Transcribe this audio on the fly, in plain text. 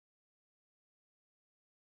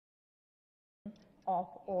of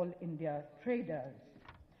All India Traders.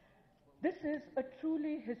 This is a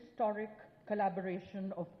truly historic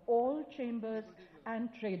collaboration of all chambers and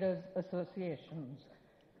traders associations,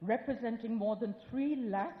 representing more than 3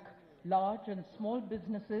 lakh large and small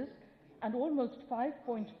businesses and almost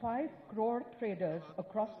 5.5 crore traders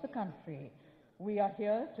across the country. We are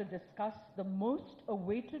here to discuss the most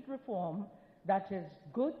awaited reform, that is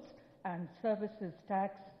goods and services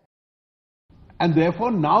tax. And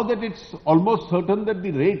therefore, now that it's almost certain that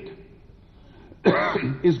the rate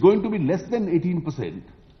is going to be less than 18%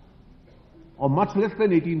 or much less than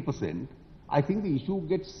 18%, I think the issue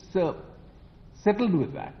gets settled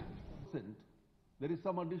with that. There is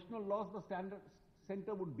some additional loss, the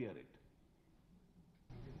center would bear it.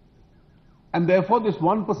 And therefore, this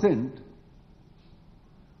 1%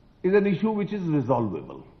 is an issue which is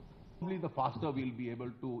resolvable. Probably the faster we'll be able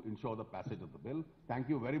to ensure the passage of the bill. Thank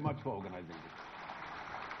you very much for organizing this.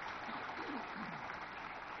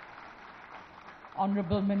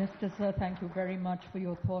 Honourable Minister, sir, thank you very much for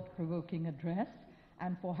your thought-provoking address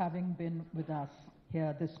and for having been with us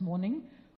here this morning.